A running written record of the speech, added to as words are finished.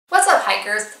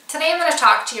hikers, today I'm going to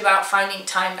talk to you about finding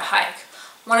time to hike.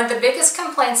 One of the biggest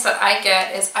complaints that I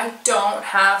get is I don't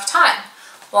have time.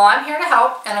 Well, I'm here to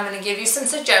help, and I'm going to give you some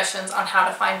suggestions on how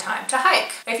to find time to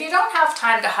hike. If you don't have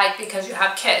time to hike because you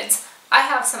have kids, I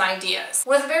have some ideas.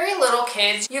 With very little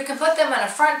kids, you can put them in a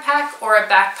front pack or a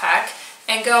backpack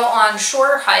and go on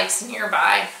shorter hikes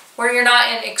nearby where you're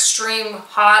not in extreme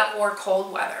hot or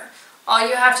cold weather. All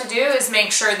you have to do is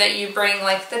make sure that you bring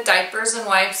like the diapers and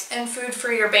wipes and food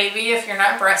for your baby if you're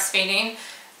not breastfeeding,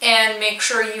 and make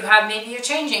sure you have maybe a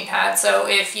changing pad. So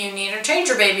if you need to change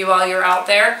your baby while you're out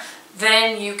there,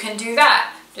 then you can do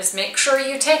that. Just make sure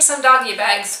you take some doggy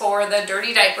bags for the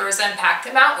dirty diapers and pack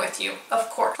them out with you, of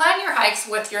course. Plan your hikes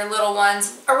with your little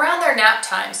ones around their nap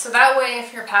time, so that way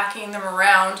if you're packing them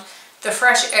around, the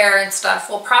fresh air and stuff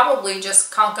will probably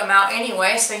just conk them out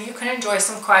anyway, so you can enjoy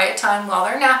some quiet time while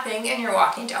they're napping and you're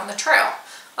walking down the trail.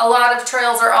 A lot of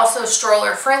trails are also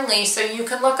stroller friendly, so you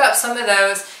can look up some of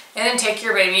those and then take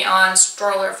your baby on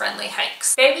stroller friendly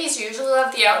hikes. Babies usually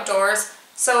love the outdoors,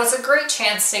 so it's a great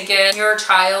chance to get your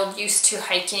child used to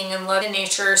hiking and loving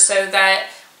nature so that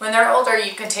when they're older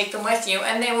you can take them with you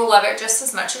and they will love it just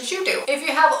as much as you do. If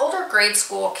you have older grade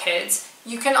school kids,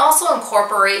 you can also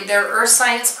incorporate their earth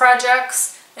science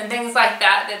projects and things like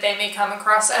that that they may come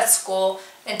across at school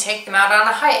and take them out on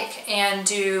a hike and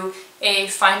do a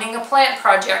finding a plant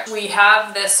project. We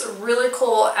have this really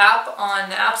cool app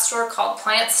on the App Store called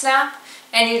PlantSnap,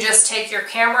 and you just take your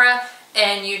camera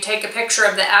and you take a picture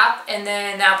of the app, and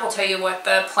then the app will tell you what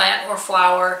the plant or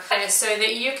flower is, so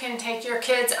that you can take your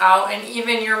kids out, and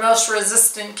even your most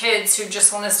resistant kids who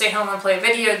just want to stay home and play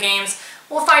video games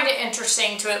will find it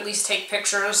interesting to at least take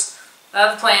pictures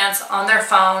of plants on their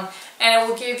phone, and it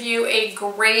will give you a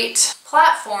great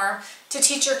platform to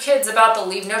teach your kids about the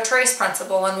leave no trace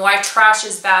principle and why trash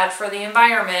is bad for the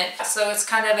environment. So it's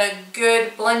kind of a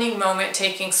good blending moment,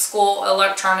 taking school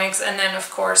electronics and then of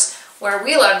course where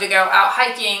we love to go out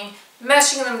hiking,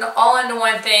 meshing them all into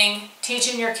one thing,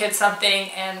 teaching your kids something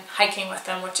and hiking with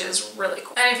them, which is really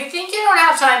cool. And if you think you don't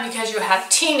have time because you have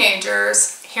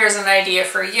teenagers, here's an idea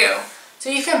for you.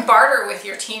 So you can barter with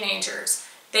your teenagers.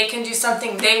 They can do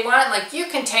something they want, like you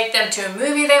can take them to a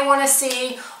movie they want to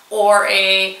see or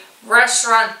a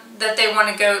restaurant that they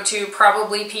want to go to,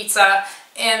 probably pizza,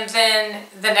 and then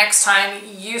the next time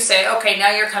you say, okay, now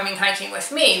you're coming hiking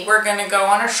with me. We're going to go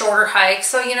on a shorter hike,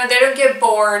 so you know they don't get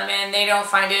bored and they don't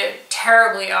find it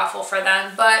terribly awful for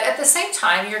them, but at the same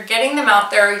time you're getting them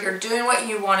out there, you're doing what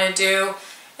you want to do,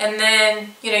 and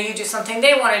then you know you do something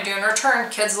they want to do in return.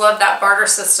 Kids love that barter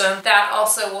system. That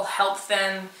also will help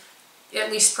them at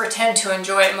least pretend to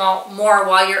enjoy it more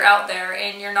while you're out there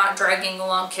and you're not dragging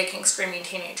along kicking, screaming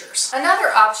teenagers. Another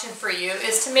option for you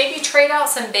is to maybe trade out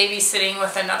some babysitting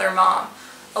with another mom.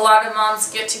 A lot of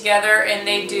moms get together and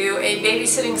they do a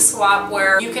babysitting swap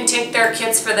where you can take their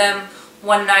kids for them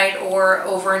one night or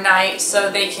overnight so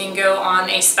they can go on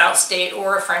a spouse date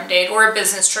or a friend date or a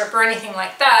business trip or anything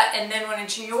like that, and then when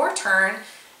it's your turn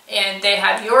and they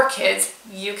have your kids,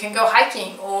 you can go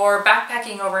hiking or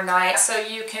backpacking overnight, so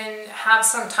you can have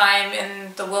some time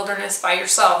in the wilderness by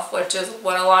yourself, which is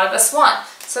what a lot of us want.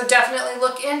 So definitely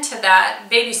look into that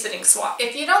babysitting swap.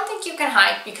 If you don't think you can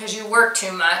hike because you work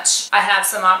too much, I have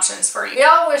some options for you. We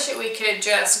all wish that we could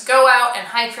just go out and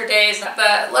hike for days,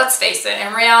 but let's face it,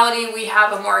 in reality we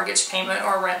have a mortgage payment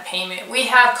or rent payment, we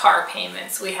have car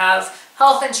payments, we have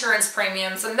health insurance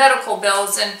premiums and medical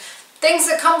bills and things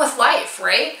that come with life,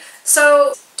 right?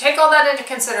 So take all that into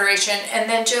consideration and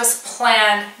then just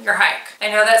plan your hike.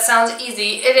 I know that sounds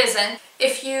easy, it isn't.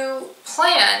 If you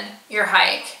plan your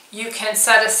hike, you can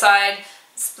set aside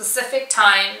specific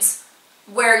times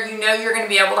where you know you're going to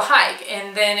be able to hike,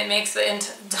 and then it makes the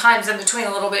times in between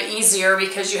a little bit easier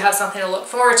because you have something to look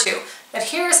forward to. But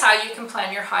here's how you can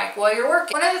plan your hike while you're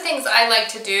working. One of the things I like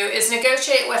to do is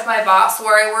negotiate with my boss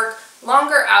where I work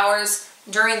longer hours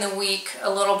during the week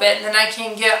a little bit, and then I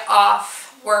can get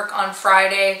off work on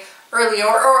Friday early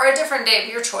or a different day of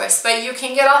your choice, but you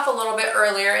can get off a little bit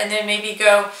earlier and then maybe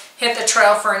go hit the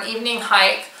trail for an evening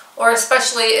hike, or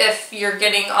especially if you're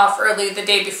getting off early the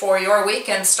day before your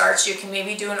weekend starts, you can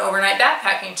maybe do an overnight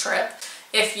backpacking trip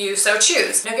if you so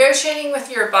choose. Negotiating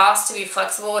with your boss to be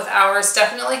flexible with hours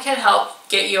definitely can help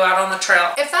get you out on the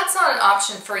trail. If that's not an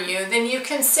option for you, then you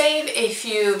can save a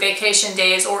few vacation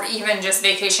days or even just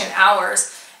vacation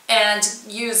hours and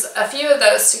use a few of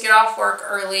those to get off work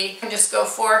early and just go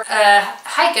for a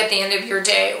hike at the end of your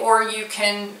day, or you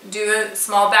can do a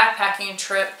small backpacking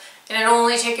trip and it'll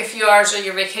only take a few hours of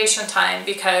your vacation time,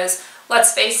 because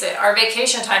let's face it, our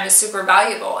vacation time is super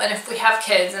valuable, and if we have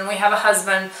kids and we have a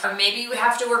husband, or maybe we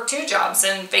have to work 2 jobs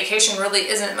and vacation really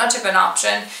isn't much of an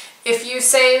option, If you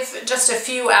save just a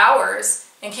few hours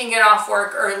and can get off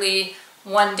work early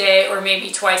one day or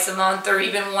maybe twice a month or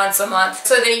even once a month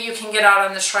so that you can get out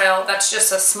on the trail, that's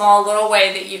just a small little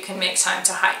way that you can make time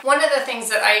to hike. One of the things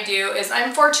that I do is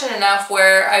I'm fortunate enough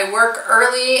where I work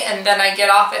early and then I get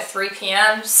off at 3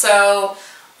 p.m. So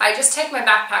I just take my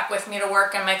backpack with me to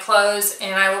work and my clothes,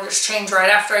 and I will just change right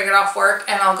after I get off work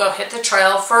and I'll go hit the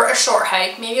trail for a short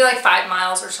hike, maybe like 5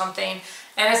 miles or something.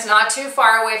 And it's not too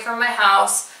far away from my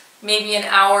house, maybe an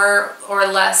hour or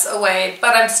less away,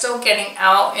 but I'm still getting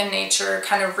out in nature,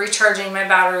 kind of recharging my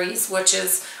batteries, which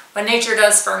is what nature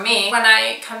does for me. When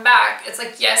I come back, it's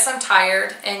like, yes, I'm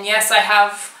tired, and yes, I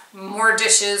have more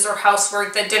dishes or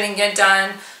housework that didn't get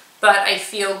done, but I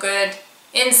feel good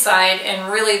inside,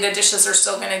 and really the dishes are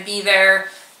still going to be there.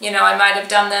 You know, I might have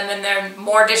done them and there are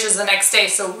more dishes the next day,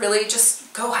 so really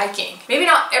just go hiking. Maybe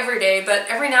not every day, but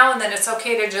every now and then it's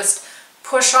okay to just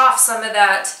push off some of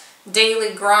that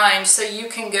daily grind so you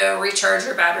can go recharge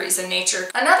your batteries in nature.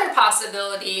 Another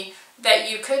possibility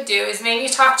that you could do is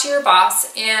maybe talk to your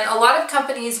boss, and a lot of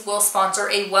companies will sponsor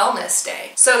a wellness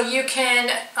day. So you can,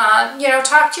 you know,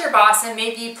 talk to your boss and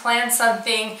maybe plan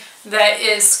something that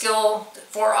is skill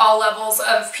for all levels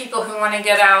of people who want to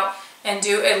get out and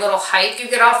do a little hike. You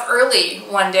get off early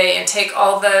one day and take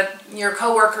all your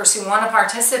coworkers who want to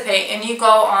participate, and you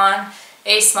go on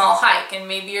a small hike, and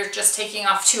maybe you're just taking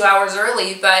off 2 hours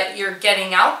early, but you're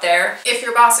getting out there. If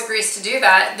your boss agrees to do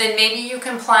that, then maybe you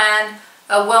can plan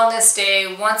a wellness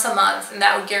day once a month, and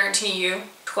that would guarantee you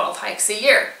 12 hikes a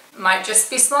year. It might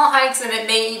just be small hikes, and it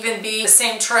may even be the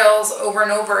same trails over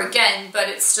and over again, but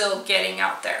it's still getting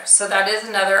out there. So that is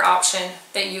another option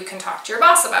that you can talk to your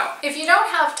boss about. If you don't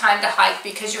have time to hike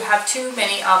because you have too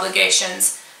many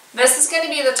obligations, this is going to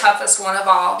be the toughest one of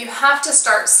all. You have to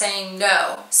start saying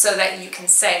no so that you can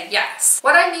say yes.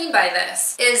 What I mean by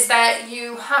this is that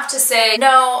you have to say,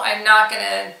 no, I'm not going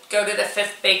to go to the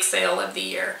 5th bake sale of the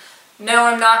year. No,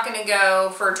 I'm not going to go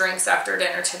for drinks after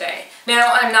dinner today.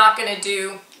 No, I'm not going to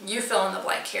do, you fill in the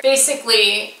blank here.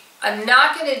 Basically, I'm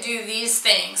not going to do these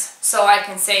things so I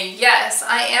can say, yes,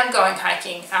 I am going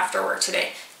hiking after work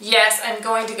today. Yes, I'm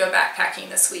going to go backpacking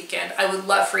this weekend. I would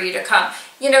love for you to come.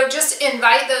 You know, just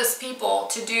invite those people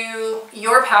to do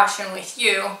your passion with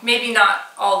you. Maybe not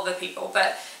all of the people,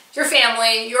 but your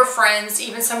family, your friends,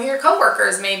 even some of your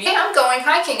coworkers maybe. Hey, I'm going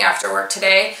hiking after work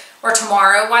today or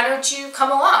tomorrow. Why don't you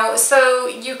come along? So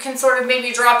you can sort of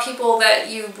maybe draw people that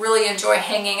you really enjoy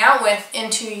hanging out with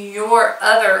into your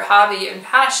other hobby and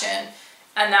passion.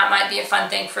 And that might be a fun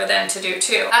thing for them to do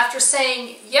too. After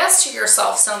saying yes to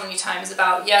yourself so many times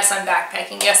about, yes, I'm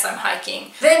backpacking, yes, I'm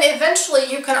hiking, then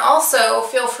eventually you can also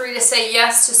feel free to say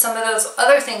yes to some of those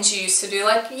other things you used to do.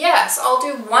 Like, yes, I'll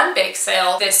do 1 bake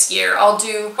sale this year. I'll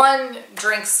do 1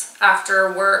 drinks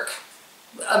after work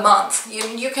a month.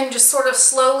 You can just sort of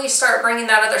slowly start bringing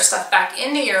that other stuff back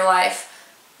into your life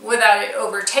without it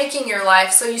overtaking your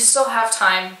life, so you still have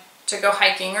time to go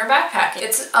hiking or backpacking.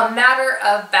 It's a matter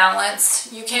of balance.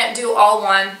 You can't do all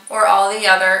one or all the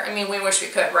other. I mean, we wish we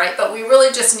could, right? But we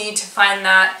really just need to find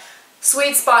that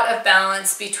sweet spot of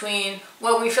balance between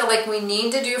what we feel like we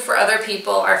need to do for other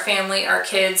people, our family, our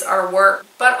kids, our work,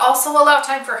 but also allow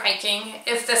time for hiking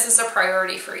if this is a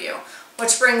priority for you.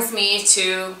 Which brings me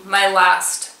to my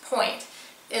last point,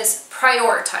 is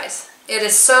prioritize. It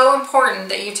is so important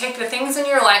that you take the things in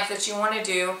your life that you want to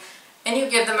do and you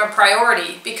give them a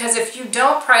priority, because if you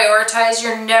don't prioritize,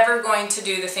 you're never going to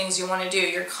do the things you want to do.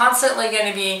 You're constantly going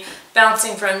to be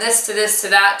bouncing from this to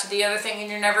that to the other thing, and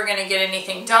you're never going to get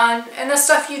anything done, and the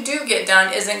stuff you do get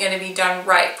done isn't going to be done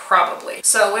right, probably.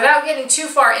 So without getting too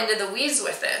far into the weeds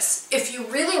with this, if you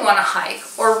really want to hike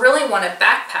or really want to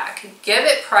backpack, give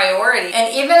it priority.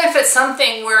 And even if it's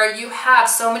something where you have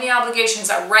so many obligations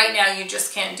that right now you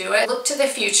just can't do it, look to the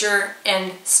future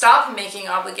and stop making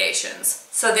obligations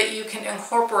so that you can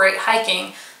incorporate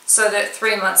hiking, so that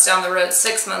 3 months down the road,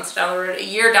 6 months down the road, a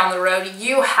year down the road,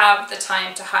 you have the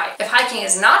time to hike. If hiking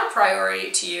is not a priority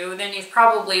to you, then you've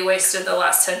probably wasted the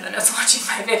last 10 minutes watching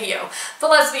my video. But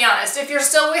let's be honest, if you're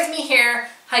still with me here,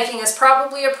 hiking is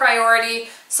probably a priority,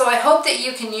 so I hope that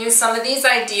you can use some of these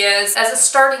ideas as a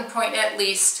starting point at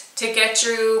least to get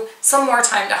you some more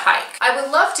time to hike. I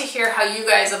would love to hear how you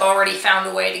guys have already found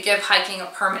a way to give hiking a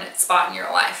permanent spot in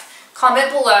your life.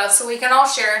 Comment below so we can all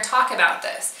share and talk about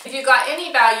this. If you got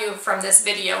any value from this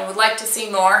video and would like to see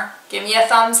more, give me a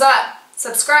thumbs up.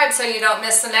 Subscribe so you don't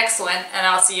miss the next one, and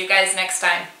I'll see you guys next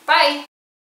time. Bye!